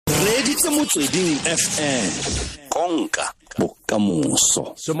reditse motsweding FM konka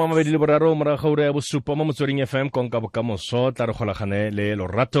bokamoso. Soma mabedi le boraro morago ura ya bosupa mo motsweding FM konka bokamoso tla re golagane le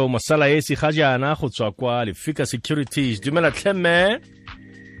Mme Mosalaesi ga jaana go tswa kwa Lefika Securities. Dumela tlhemme.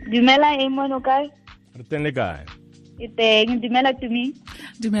 Dumela e mono kae? Re teng le kae? E teng. Dumela tumi.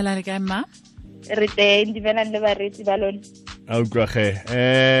 Dumela le kae mma? Re teng. Dumela le baretsi ba lona. A utlwa ge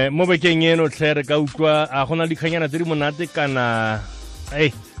mo bekeng eno tlhe re ka utlwa a gona dikganyana tse di monate kana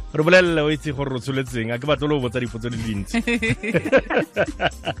re bolelle o itse gore re tsholetseng a ke batlo le go botsa dipotso di dintsi.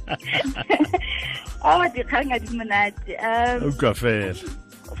 Dikganya di monate. Utlwa fela.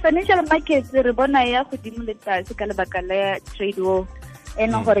 Financial markets re bona ya godimo le tlase ka lebaka la trade war e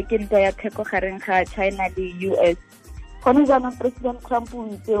leng gore ke ntwa ya theko gareng ga China le US. Gone jaanong President Trump o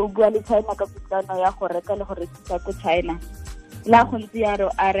ntse o bua le China ka putlano ya go reka le go rekisa ko China. La go ntse yaro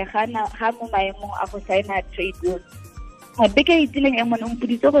a re ga mo maemong a go saena trade war. Beke e tsileng e mone o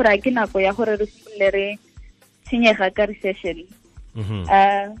mpoditse gore a ke nako ya gore re simolole re tshenyega ka recession.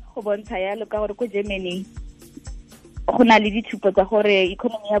 Go bontsha yalo ka gore ko Germany go na le dithupo tsa gore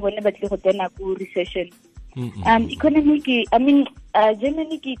economy ya bone ba tle go tsena ko recession. Germany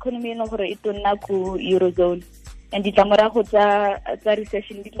ke economy eno gore e tonna ko Eurozone and ditlamorago tsa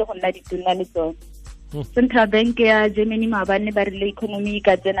recession di tle go nna di tonna le tsone. Central Bank ya Germany maabane ba rile economy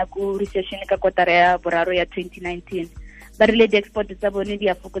ka tsena ko recession ka kotara ya boraro ya 2019. Ba rile di-export tsa bone di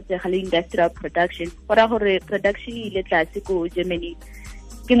a fokotsega le industrial production. Gora gore production ile tlase ko Germany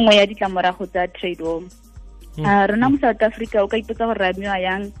ke nngwe ya ditlamorago tsa trade war. Rona mo South Africa o ka ipotsa gore ra miwa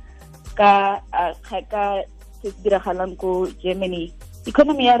yang ka se diragalang ko Germany.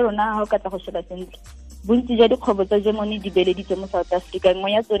 Economy ya rona ha o ka tla go sheba sentle bontsi ja dikgwebo tsa Germany di beleditse mo South Africa.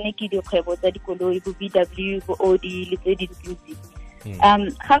 Nngwe ya tsone ke dikgwebo tsa dikoloi bo VW bo Audi le tse dintsi.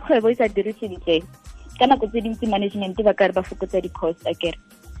 Ga kgwebo e sa dire sentle ka nako tse dintsi management ba ka re ba fokotsa di-cost akere.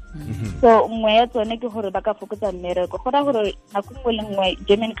 So nngwe ya tsone ke gore ba ka fokotsa mmereko go ra gore nako nngwe le nngwe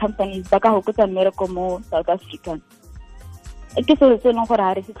German companies ba ka fokotsa mmereko mo South Africa. Ke se se leng gore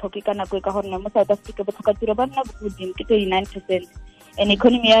ha re se tlhoke ka nako e ka gore mo South Africa botlhokatiro ba nna bodimo ke 39% and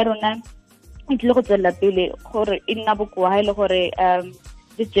economy ya rona e tle go tswela pele gore e nna bokoa ha ile gore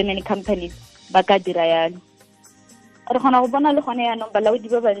these German companies ba ka dira yalo. Re gona go bona le gone yaanong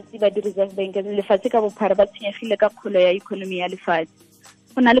balaodi ba bantsi ba di-Reserve Bank lefatshe ka bophara ba tshwenyegile ka kgolo ya economy ya lefatshe.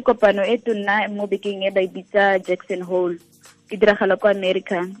 Go na le kopano e tonna mo bekeng e ba bitsa Jackson Hole ke diragala kwa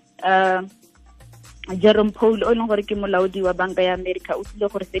America. Jerome Powell o leng gore ke molaodi wa banka ya America o tlile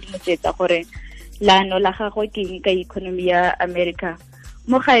gore se di motsetsa gore laano la gagwe ke eng ka economy ya America.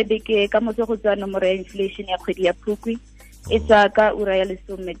 Mo gae beke ka motse go tswa nomoro ya inflation ya kgwedi ya Phukwi e tswa ka ura ya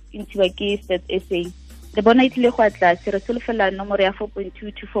lesome intshiwa ke Stats SA. Le bona itlile go tlase re solofelang nomoro ya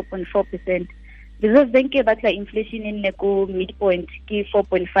 4.2 to 4.4%. Reserve Bank e batla inflation e nne ko midpoint ke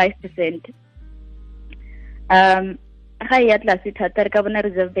 4.5%. Ga ya tlase thata re ka bona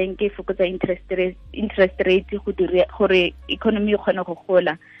Reserve Bank e fokotsa interest rate go dira gore economy e kgone go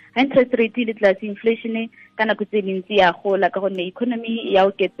gola. Ha interest rate le tlase inflation ka nako tse dintsi ya gola ka gonne economy ya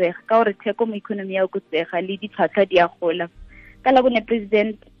oketsega ka gore theko mo economy ya oketsega le ditlhwatlhwa di a gola. Ka la bone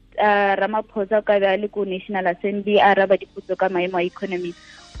President Ramaphosa ka ba le ko National Assembly a raba dipotso ka maemo a economy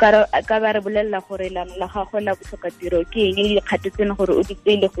ka ba re bolella gore la gagwe la botlhokatiro ke eng le dikgato tseno gore o di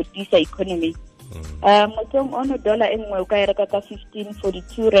tsele go tiisa economy. Motsong ono dollar e nngwe o ka e reka ka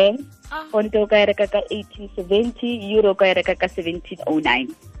 1542 rand, ponto o ka e reka ka 1870, euro o ka e reka ka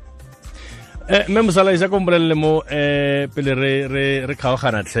 1709. Mme Mosalaesi a ko mbolelele mo pele re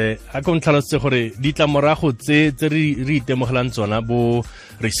kgaogana tlhe a ko ntlhalosetse gore ditlamorago tse re itemogelang tsona bo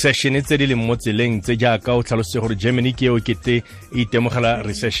recession tse di leng mo tseleng tse jaaka o tlhalosetse gore Germany ke okete e itemogela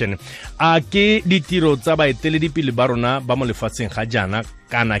recession a ke ditiro tsa baeteledipele ba rona ba mo lefatsheng ga jaana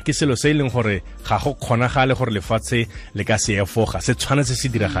kana ke selo se e leng gore ga go kgonagale gore lefatshe le ka se efoga se tshwanetse se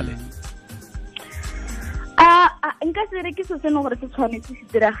diragale? Nka se re ke se seno gore se tshwanetse se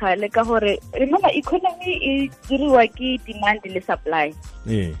diragale ka gore remember economy e diriwa ke demand le supply.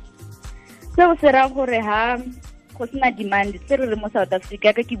 Seo se ra gore ha go sena demand se re mo South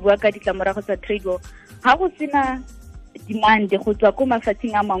Africa ka ke bua ka ditlamorago tsa trade war ha go sena demand go tswa ko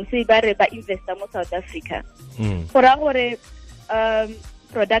mafatsheng a mangwe se ba re ba investa mo South Africa go ra gore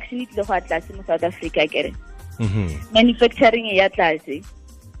production e tle go atlase mo South Africa kere manufacturing ya tlase,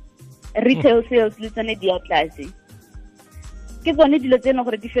 retail sales le tsone di a tlase. Ke tsone dilo tseno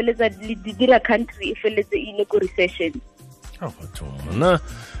gore di feletsa di dira country e feletse ile ko recession. Batho mona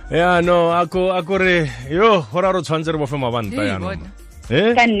no ako re yo gora ro tshwantse re bofe mabanta yaanong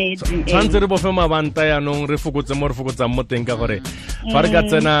tshwantse re bofe mabanta yaanong re fokotse mo re fokotsang mo teng ka gore fa re ka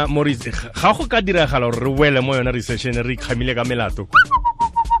tsena mo ga go ka diragala gore re wele mo yona recession re ikgamile ka melato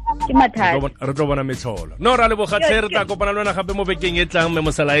ke mathata re tlo bona metsholo no ra leboga tlhe re tla kopana le wena gape mo bekeng e tlang Mme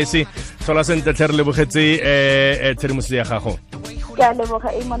Mosalaesi tlhola sentle tlhe re lebogetse tshedimosetso ya gago ke a leboga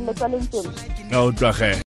e mon le tsaleng o utlwa ge